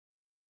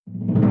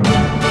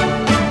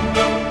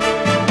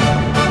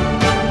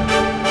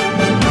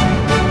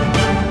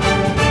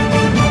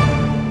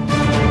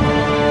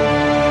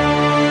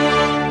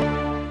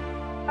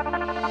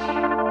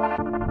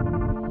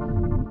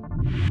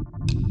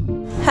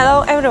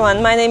Hello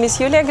everyone, my name is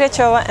Julia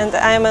Gracheva and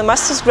I am a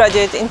master's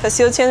graduate in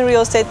Facility and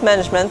Real Estate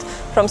Management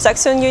from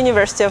Saxion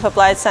University of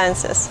Applied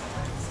Sciences.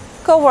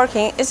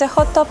 Co-working is a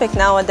hot topic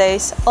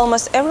nowadays.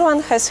 Almost everyone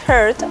has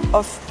heard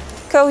of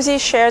cozy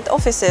shared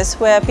offices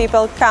where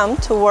people come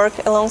to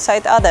work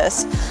alongside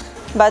others.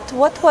 But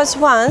what was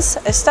once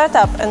a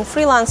startup and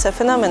freelancer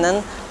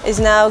phenomenon is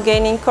now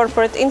gaining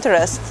corporate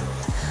interest.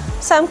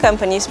 Some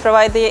companies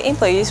provide their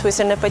employees with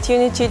an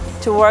opportunity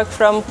to work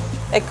from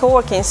a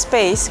co-working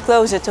space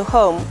closer to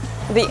home.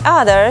 The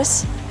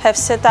others have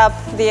set up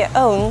their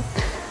own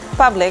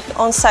public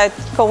on-site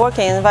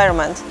co-working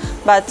environment.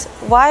 But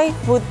why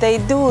would they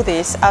do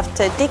this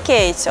after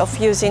decades of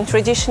using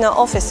traditional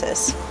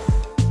offices?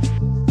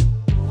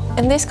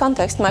 In this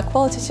context, my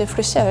qualitative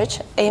research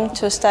aimed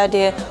to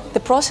study the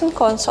pros and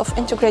cons of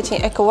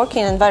integrating a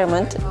co-working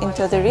environment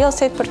into the real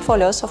estate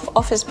portfolios of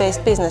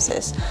office-based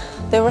businesses.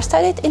 They were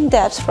studied in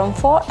depth from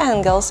 4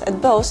 angles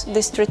at both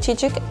the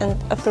strategic and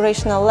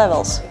operational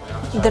levels.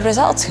 The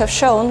results have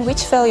shown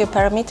which value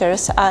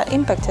parameters are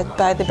impacted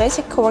by the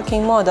basic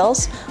co-working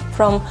models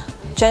from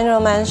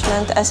general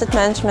management, asset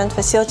management,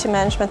 facility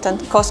management and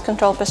cost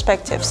control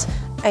perspectives.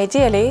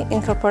 Ideally,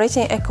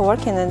 incorporating a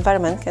co-working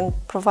environment can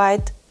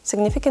provide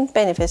significant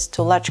benefits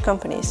to large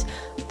companies.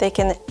 They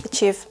can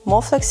achieve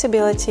more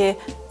flexibility,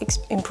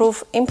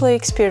 improve employee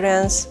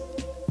experience,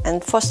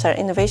 and foster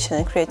innovation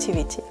and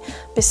creativity.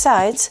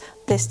 Besides,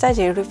 the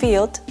study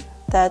revealed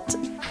that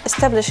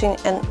establishing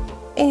an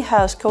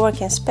in-house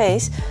co-working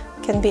space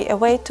can be a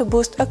way to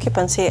boost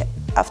occupancy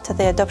after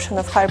the adoption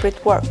of hybrid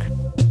work.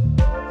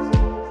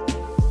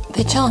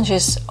 The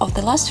challenges of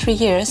the last 3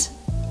 years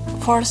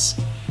force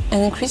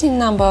an increasing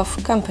number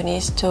of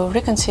companies to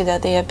reconsider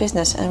their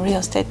business and real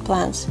estate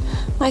plans.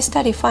 My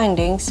study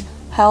findings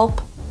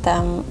help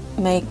them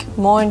make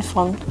more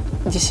informed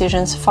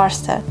decisions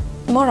faster.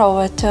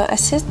 Moreover, to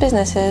assist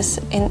businesses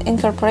in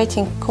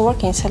incorporating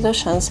co-working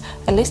solutions,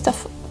 a list of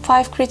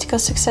 5 critical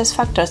success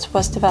factors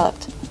was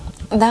developed.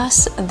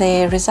 Thus,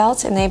 the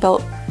results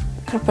enable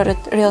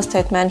corporate real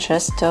estate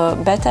managers to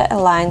better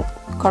align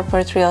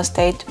corporate real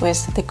estate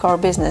with the core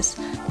business.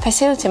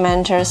 Facility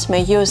managers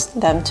may use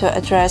them to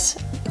address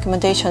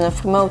accommodation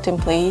of remote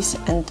employees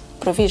and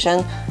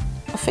provision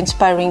of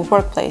inspiring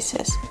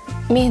workplaces.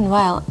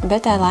 Meanwhile,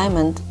 better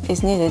alignment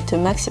is needed to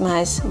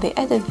maximize the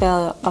added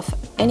value of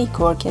any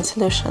co-working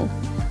solution.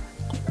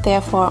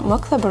 Therefore, more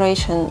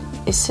collaboration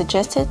is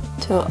suggested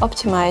to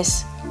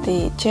optimize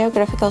the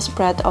geographical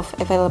spread of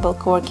available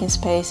co-working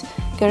space,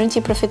 guarantee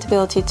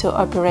profitability to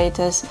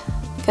operators,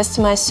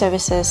 customize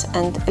services,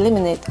 and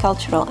eliminate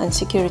cultural and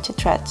security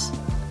threats.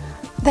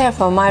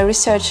 Therefore, my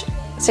research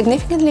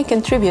significantly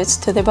contributes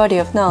to the body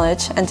of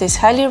knowledge and is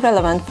highly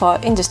relevant for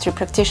industry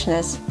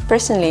practitioners.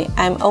 Personally,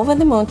 I am over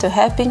the moon to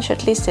have been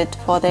shortlisted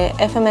for the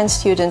FMN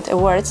Student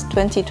Awards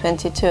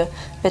 2022,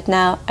 but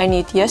now I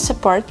need your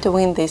support to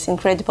win this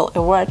incredible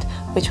award,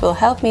 which will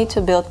help me to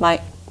build my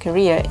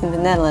career in the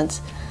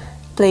Netherlands.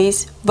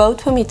 Please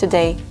vote for me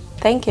today.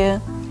 Thank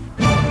you!